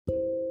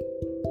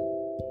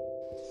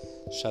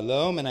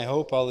Shalom, and I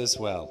hope all is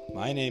well.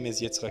 My name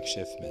is Yitzchak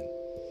Schiffman.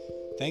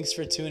 Thanks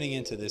for tuning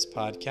into this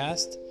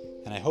podcast,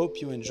 and I hope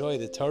you enjoy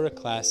the Torah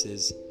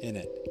classes in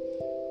it.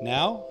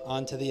 Now,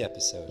 on to the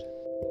episode.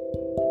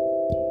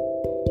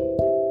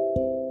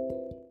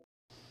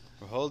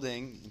 We're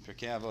holding, in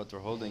Pirkei Avos, we're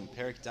holding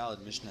Perek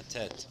Daled Mishnah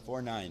Tet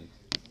 4-9,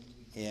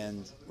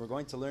 and we're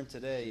going to learn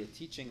today a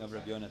teaching of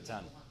Rabbi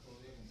Yonasan.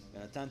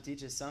 Yonasan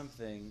teaches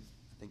something,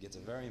 I think it's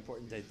a very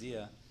important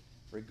idea,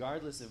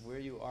 regardless of where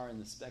you are in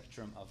the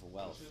spectrum of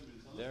wealth.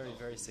 Very,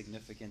 very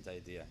significant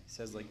idea. He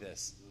says like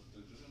this.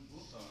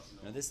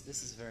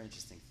 This is a very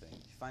interesting thing.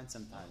 You find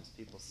sometimes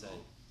people say,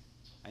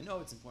 I know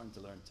it's important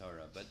to learn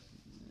Torah, but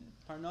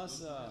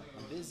Parnasa,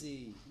 I'm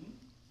busy,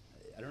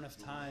 I don't have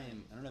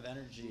time, I don't have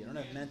energy, I don't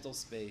have mental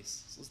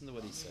space. So listen to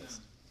what he says.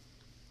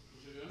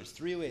 There's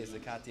three ways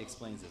that Kati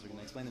explains this. We're going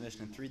to explain the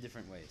Mishnah in three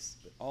different ways,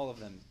 but all of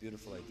them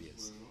beautiful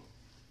ideas.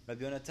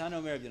 Rabbi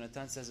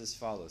Yonasan says as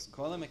follows: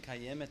 Kol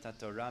mekayem et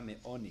haTorah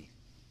me'oni.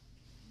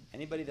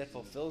 Anybody that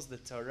fulfills the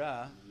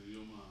Torah,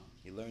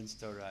 he learns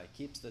Torah, he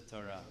keeps the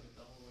Torah.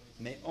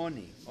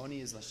 Me'oni.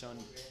 Oni is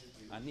lashon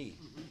ani,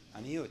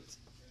 aniut.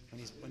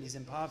 When he's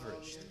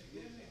impoverished,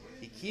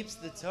 he keeps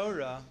the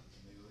Torah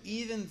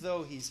even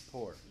though he's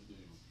poor.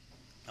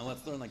 And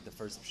let's learn like the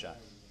first pshat.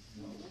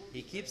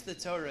 He keeps the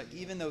Torah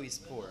even though he's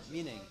poor,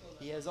 meaning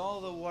he has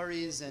all the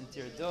worries and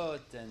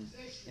tirdot and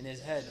in his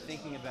head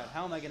thinking about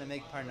how am I going to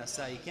make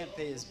parnasah. He can't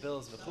pay his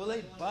bills,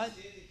 v'chulei, but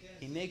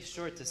he makes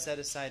sure to set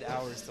aside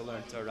hours to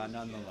learn Torah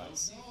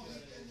nonetheless.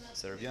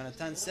 So Rabbi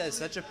Yonasan says,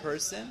 such a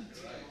person,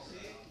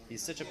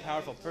 he's such a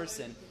powerful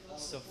person,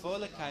 sofo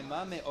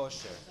l'kaima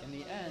me'osher. In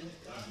the end,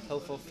 he'll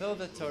fulfill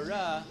the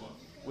Torah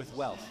with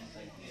wealth.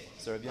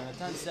 So Rabbi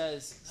Yonasan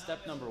says,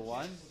 step number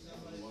one,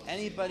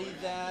 anybody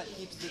that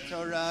keeps the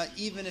Torah,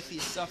 even if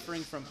he's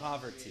suffering from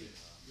poverty,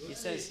 he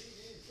says,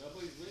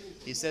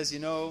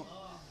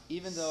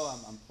 even though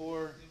I'm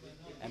poor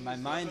and my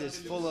mind is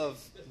full of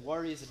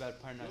worries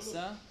about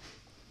parnasah,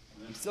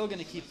 I'm still going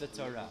to keep the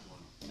Torah.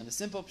 And the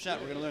simple pshat,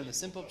 we're going to learn, the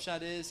simple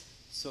pshat is,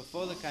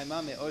 sofo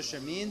l'kaima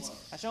me'osher means,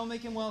 Hashem will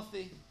make him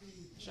wealthy.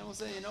 Hashem will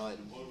say, you know what,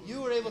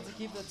 you were able to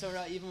keep the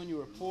Torah even when you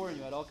were poor and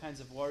you had all kinds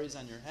of worries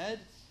on your head.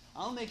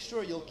 I'll make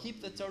sure you'll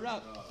keep the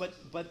Torah, but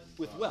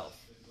with wealth.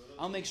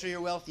 I'll make sure you're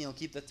wealthy and you'll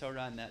keep the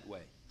Torah in that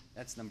way.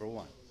 That's number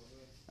one.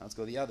 Now let's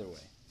go the other way.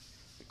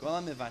 Now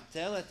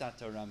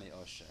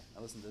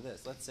listen to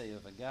this. Let's say you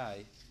have a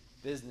guy,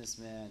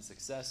 businessman,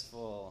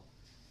 successful,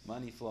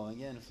 money flowing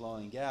in,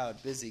 flowing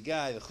out, busy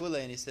guy,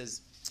 and he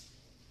says,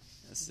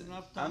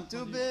 I'm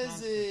too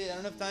busy, I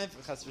don't have time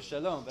for chas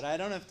v'shalom, but I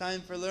don't have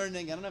time for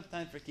learning, I don't have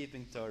time for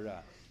keeping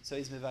Torah. So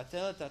he's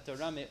mevatel et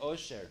Torah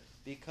me'osher.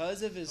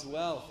 Because of his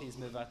wealth, he's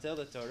mevatel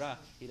the Torah.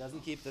 He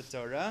doesn't keep the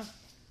Torah.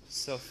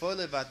 Sofo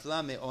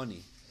levatla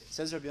me'oni.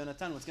 Says Rabbi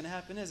Yonasan, what's going to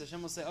happen is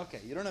Hashem will say, okay,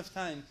 you don't have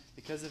time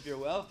because of your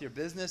wealth, your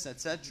business,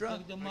 etc.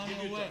 Take the money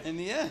away. In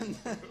the end,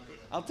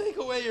 I'll take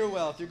away your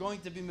wealth. You're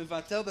going to be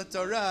mevatel the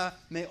Torah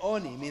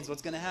me'oni. Means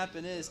what's going to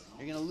happen is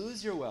you're going to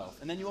lose your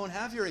wealth. And then you won't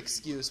have your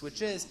excuse,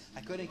 which is,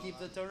 I couldn't keep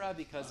the Torah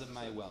because of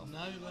my wealth.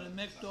 Now you're going to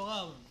make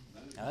Torah.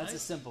 Now that's a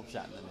simple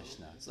pshat in the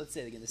Mishnah. So let's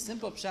say it again. The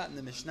simple pshat in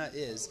the Mishnah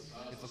is,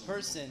 if a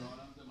person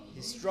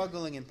is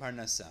struggling in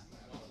parnasah,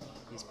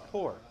 he's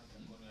poor,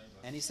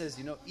 and he says,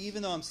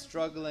 even though I'm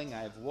struggling,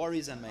 I have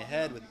worries on my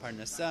head with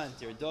parnasah and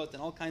tirdot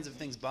and all kinds of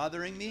things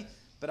bothering me,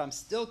 but I'm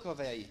still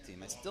kovei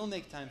itim. I still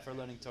make time for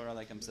learning Torah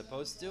like I'm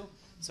supposed to.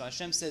 So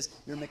Hashem says,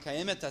 you're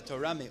mekayem et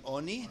Torah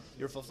me'oni,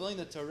 you're fulfilling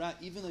the Torah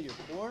even though you're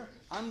poor.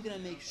 I'm going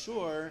to make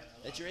sure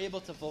that you're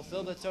able to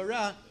fulfill the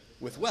Torah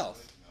with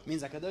wealth. It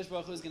means HaKadosh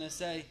Baruch Hu is going to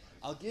say,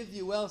 I'll give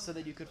you wealth so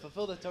that you could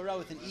fulfill the Torah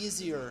with an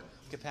easier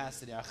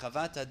capacity,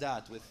 archavat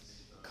hadat, with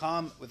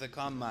a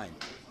calm mind.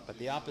 But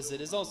the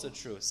opposite is also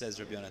true, says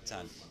Rabbi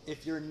Yonasan.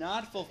 If you're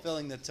not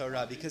fulfilling the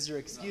Torah because your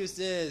excuse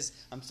is,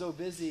 I'm so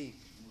busy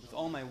with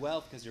all my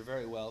wealth because you're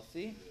very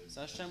wealthy,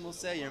 so Hashem will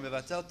say, you're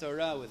mevatel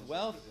Torah with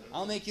wealth,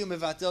 I'll make you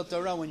mevatel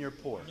Torah when you're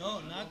poor. No,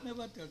 not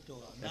mevatel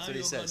Torah. That's now what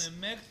he says. You're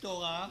going to make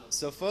Torah.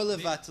 Sofo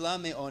levatla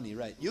me'oni,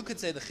 right. You could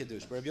say the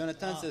chidush, but Rabbi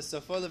Yonasan says,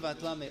 Sofo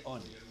levatla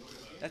me'oni.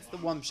 That's the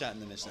one pshat in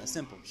the Mishnah, a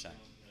simple pshat.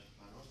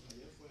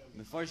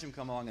 Mefarshim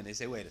come along and they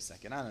say, wait a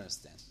second, I don't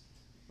understand.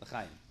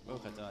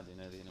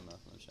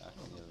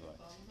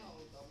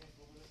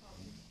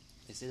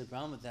 They say the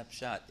problem with that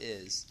pshat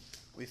is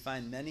we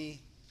find many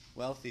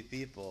wealthy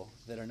people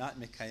that are not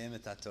mekayem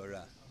et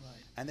Torah, Right.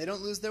 and they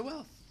don't lose their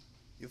wealth.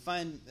 You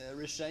find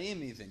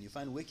rishayim even. You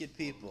find wicked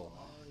people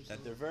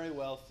that they're very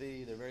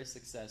wealthy, they're very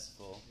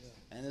successful,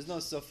 and there's no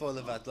sofo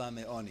levatla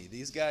me'oni.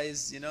 These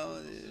guys,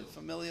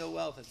 familial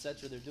wealth,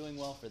 etc. They're doing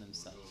well for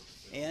themselves.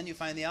 And you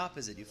find the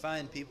opposite. You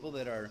find people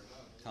that are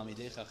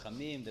talmidei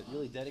chachamim that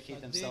really dedicate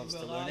themselves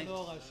to learning.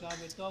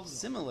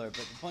 Similar, but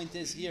the point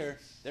is here,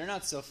 they're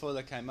not sofo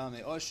l'kaima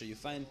me'osher. You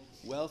find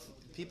wealth,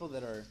 people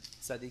that are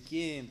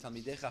tzadikim,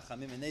 talmidei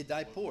chachamim, and they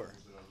die poor.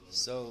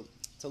 So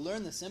to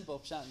learn the simple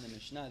pshat in the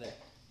Mishnah, that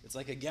it's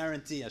like a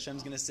guarantee.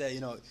 Hashem's going to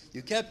say,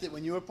 you kept it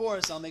when you were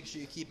poor, so I'll make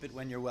sure you keep it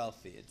when you're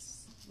wealthy.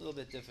 It's little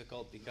bit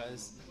difficult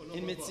because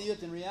in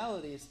Mitziyut, in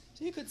realities,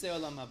 so you could say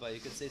Olam Haba, you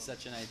could say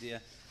such an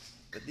idea.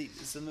 But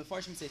so the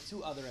Mefarshim say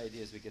two other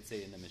ideas we could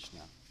say in the Mishnah.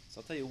 So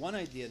I'll tell you one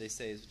idea they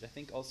say, which I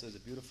think also is a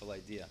beautiful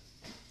idea.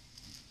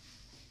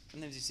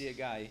 Sometimes you see a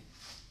guy,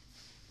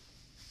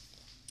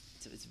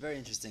 it's a very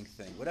interesting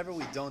thing. Whatever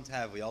we don't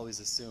have, we always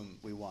assume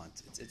we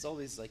want. It's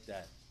always like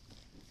that.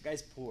 The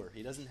guy's poor.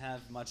 He doesn't have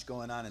much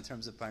going on in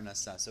terms of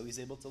parnasah, so he's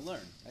able to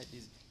learn. Right?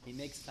 He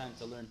makes time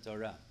to learn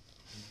Torah.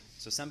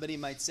 So somebody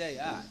might say,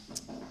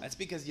 that's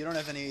because you don't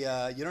have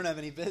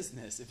any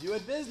business. If you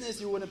had business,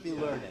 you wouldn't be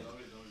learning.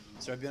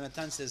 So Rabbi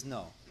Yonasan says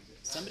no.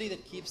 Somebody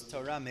that keeps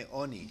Torah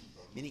me'oni,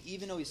 meaning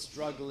even though he's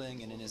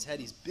struggling and in his head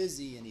he's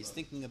busy and he's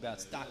thinking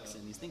about stocks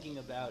and he's thinking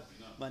about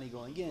money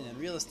going in and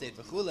real estate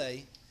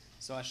v'chulei.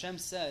 So Hashem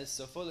says,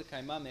 Sofo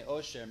l'kaima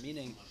me'osher,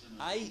 meaning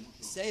I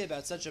say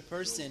about such a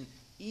person,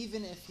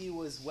 even if he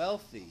was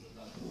wealthy.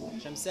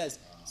 Hashem says,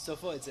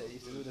 Sofo,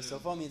 the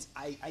Sofo means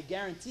I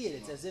guarantee it.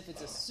 It's as if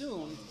it's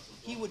assumed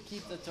he would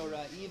keep the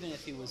Torah even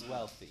if he was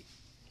wealthy.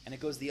 And it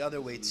goes the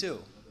other way too.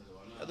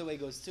 The other way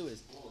goes too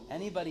is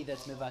anybody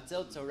that's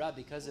mevatel Torah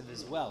because of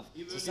his wealth.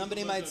 So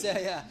somebody might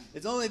say,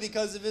 it's only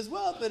because of his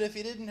wealth, but if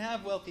he didn't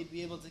have wealth, he'd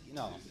be able to.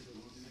 No.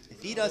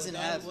 If he doesn't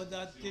have,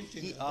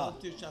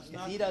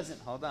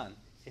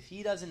 if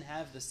he doesn't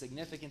have the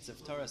significance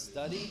of Torah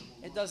study,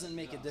 it doesn't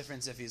make a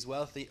difference if he's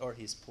wealthy or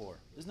he's poor.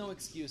 There's no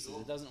excuses.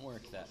 It doesn't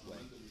work that way.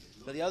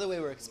 But the other way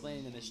we're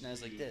explaining the Mishnah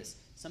is like this.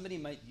 Somebody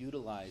might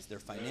utilize their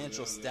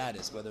financial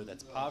status, whether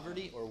that's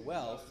poverty or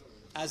wealth,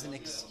 as an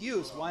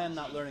excuse why I'm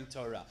not learning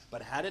Torah.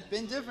 But had it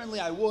been differently,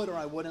 I would or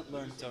I wouldn't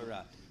learn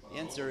Torah. The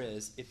answer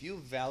is, if you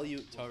value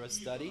Torah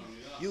study,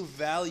 you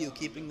value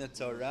keeping the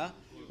Torah,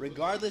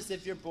 regardless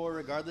if you're poor,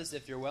 regardless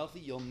if you're wealthy,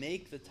 you'll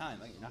make the time.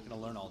 Like, you're not going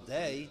to learn all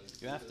day.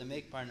 You have to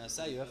make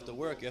parnasah, you have to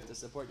work, you have to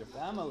support your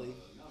family.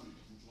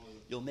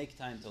 You'll make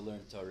time to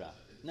learn Torah.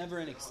 Never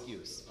an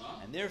excuse.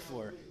 And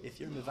therefore, if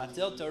you're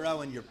mevatel Torah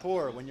when you're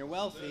poor, when you're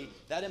wealthy,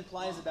 that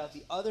implies about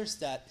the other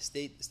status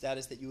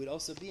that you would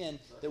also be in,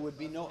 there would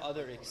be no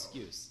other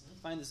excuse. I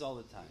find this all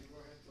the time.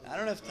 I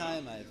don't have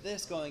time, I have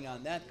this going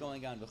on, that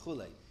going on,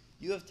 v'chulei.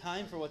 You have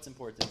time for what's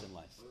important in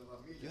life.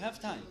 You have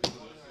time.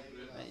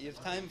 You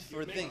have time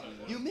for things.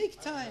 You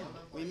make time.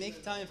 We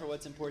make time for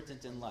what's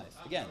important in life.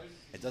 Again,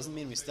 it doesn't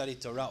mean we study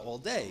Torah all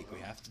day. We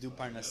have to do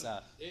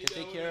parnasah. We have to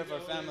take care of our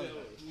family.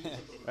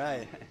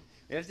 Right.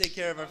 We have to take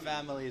care of our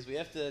families. We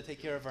have to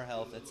take care of our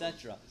health,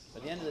 etc.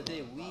 But at the end of the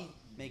day, we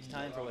make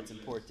time for what's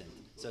important.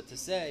 So to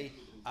say,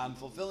 I'm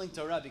fulfilling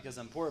Torah because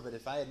I'm poor, but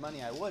if I had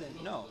money, I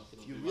wouldn't. No.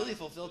 If you really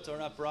fulfill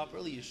Torah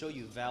properly, you show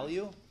you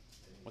value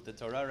what the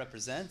Torah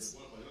represents,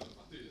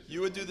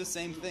 you would do the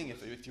same thing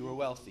if you were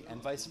wealthy,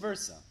 and vice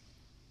versa.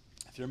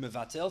 If you're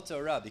mevatel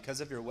Torah because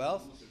of your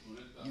wealth,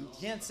 you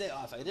can't say,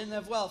 if I didn't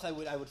have wealth, I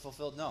would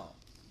fulfill. No.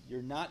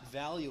 You're not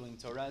valuing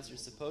Torah as you're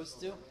supposed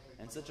to,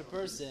 and such a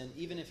person,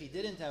 even if he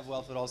didn't have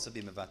wealth, would also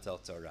be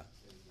mevatel Torah.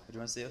 What do you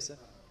want to say, Yosef?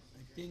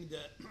 I think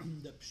that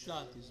the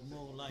pshat is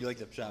more like... You like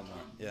the pshat more,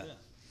 yeah.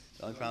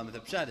 The only problem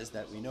with the pshat is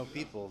that we know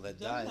people that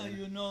die.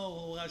 You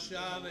know,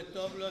 Rasha,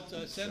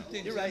 Tovlot, same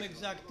thing, You're same right.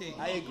 exact thing.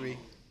 I agree.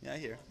 Yeah, I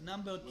hear.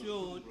 Number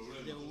two,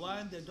 the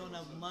one that don't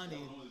have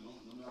money,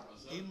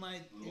 he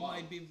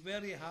might be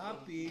very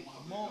happy,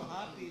 more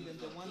happy than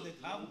the one that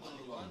have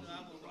money. One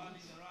have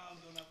running around,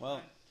 don't have Well,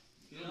 time.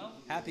 You know?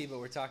 happy, but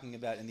we're talking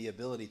about in the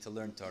ability to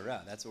learn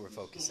Torah. That's what we're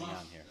focusing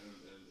on here.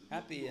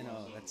 Happy,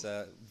 that's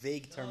a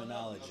vague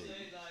terminology.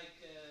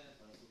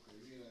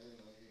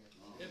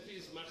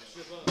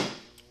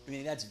 I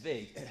mean, that's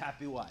vague.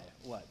 Happy, why?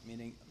 What?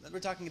 Meaning, we're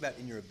talking about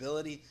in your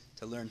ability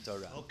to learn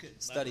Torah. Okay,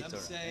 Study but I'm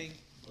Torah. saying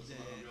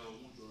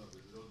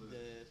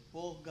the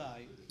poor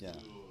guy Yeah.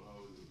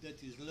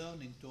 that is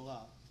learning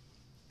Torah,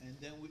 and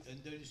then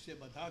you say,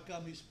 but how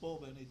come he's poor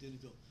when he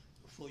didn't do?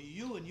 For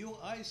you and your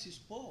eyes is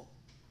poor,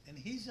 and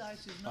his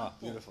eyes is not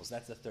poor. Beautiful. So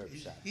that's the third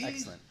shot. He's-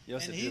 Excellent.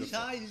 Yosef, and beautiful.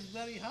 his eyes is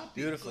very happy.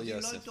 Beautiful,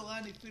 because Yosef. he learned Torah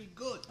and he feel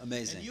good.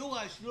 Amazing. And your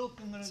eyes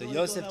looking and So don't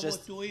Yosef have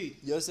just- what to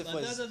eat. Yosef but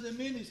was- that doesn't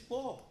mean he's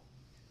poor.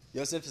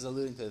 Yosef is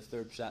alluding to the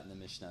third pshat in the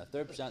Mishnah. The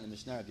third pshat in the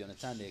Mishnah of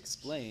Yonasan, they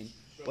explain,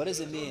 what does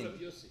it mean?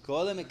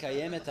 Kol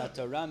mekayem et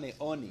haTorah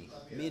me'oni.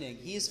 Meaning,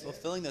 he's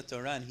fulfilling the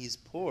Torah and he's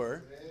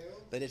poor,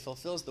 but it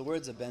fulfills the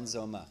words of Ben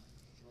Zoma.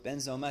 Ben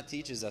Zoma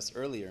teaches us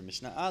earlier,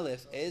 Mishnah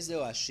Aleph,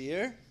 Ezeu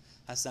ashir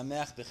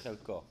hasameach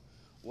b'chelko.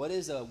 What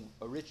is a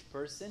rich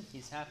person?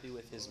 He's happy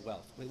with his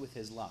wealth, with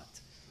his lot.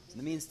 So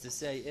the means to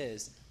say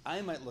is, I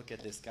might look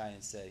at this guy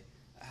and say,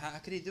 how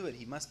could he do it?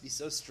 He must be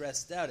so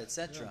stressed out,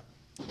 etc.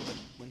 But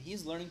when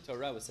he's learning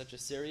Torah with such a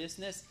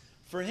seriousness,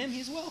 for him,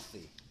 he's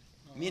wealthy.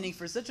 Meaning,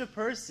 for such a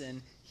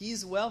person,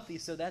 he's wealthy,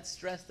 so that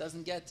stress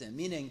doesn't get to him.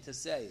 Meaning to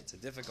say, it's a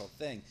difficult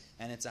thing,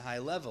 and it's a high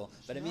level.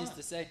 But it means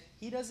to say,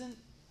 he doesn't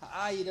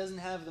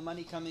have the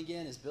money coming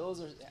in, his bills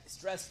are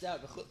stressed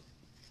out.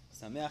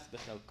 Sameach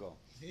b'chelko.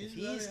 If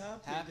very he's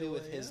happy the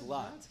with way- his yeah,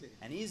 lot, exactly.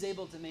 and he's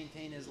able to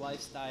maintain his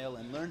lifestyle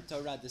and learn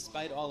Torah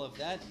despite all of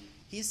that,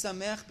 he's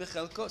sameach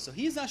b'chelko. So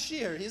he's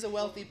ashir, he's a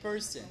wealthy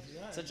person.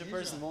 Yeah, Such a he's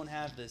person a- won't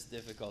have this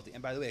difficulty.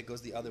 And by the way, it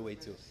goes the other way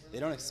too. They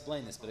don't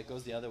explain this, but it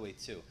goes the other way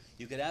too.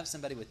 You could have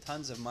somebody with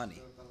tons of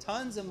money,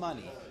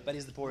 but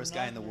he's the poorest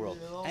guy in the world.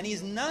 And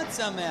he's not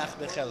sameach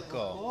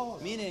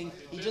b'chelko, meaning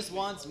he just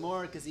wants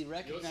more because he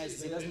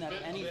recognizes he doesn't have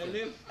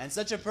anything. And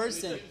such a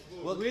person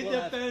will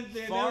have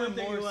far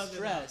more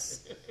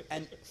stress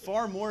and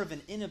far more of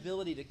an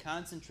inability to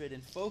concentrate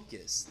and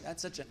focus.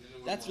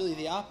 That's really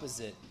the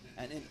opposite.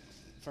 And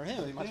for him,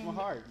 it'll be much more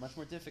hard, much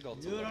more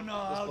difficult. You don't know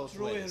how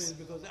true it is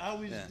because I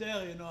was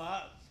there,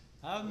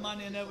 I have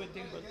money and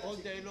everything, but all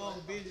day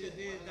long, busy,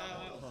 this,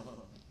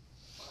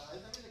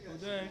 that.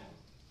 Today,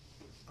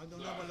 I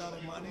don't have a lot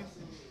of money.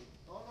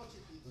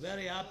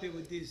 Very happy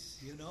with this,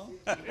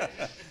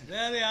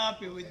 Very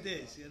happy with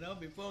this,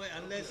 Before,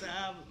 unless I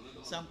have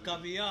some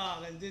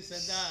caviar and this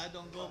and that, I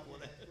don't go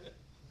for it.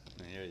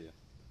 I hear you.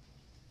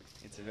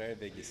 It's a very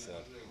big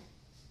yisod.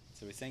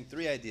 So we're saying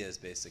three ideas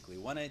basically.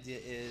 One idea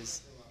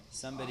is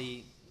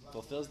somebody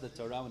fulfills the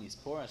Torah when he's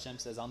poor. Hashem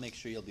says, I'll make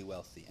sure you'll be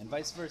wealthy. And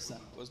vice versa.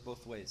 It goes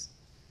both ways.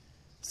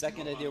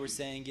 Second idea we're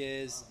saying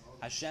is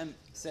Hashem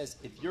says,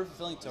 if you're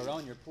fulfilling Torah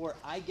and you're poor,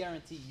 I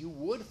guarantee you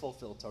would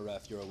fulfill Torah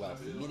if you're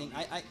wealthy. Meaning,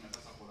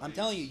 I'm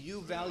telling you,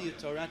 you value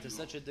Torah to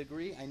such a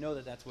degree, I know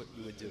that that's what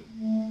you would do.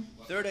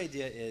 Third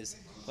idea is,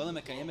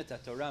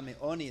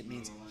 it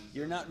means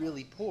you're not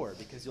really poor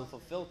because you'll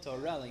fulfill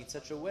Torah in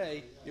such a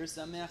way, you're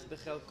sameach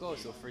b'chelko.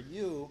 So for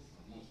you,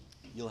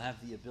 you'll have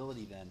the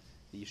ability then,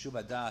 the yeshuv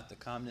hadat, the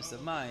calmness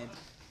of mind,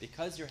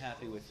 because you're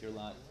happy with your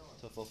lot,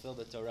 to fulfill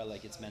the Torah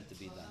like it's meant to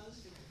be done.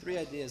 Three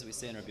ideas we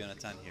say in Rabbi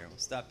Yonasan here. We'll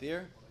stop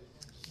here.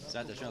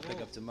 Sat Hashem will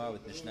pick up tomorrow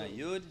with Mishnah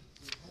Yud.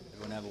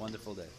 Everyone have a wonderful day.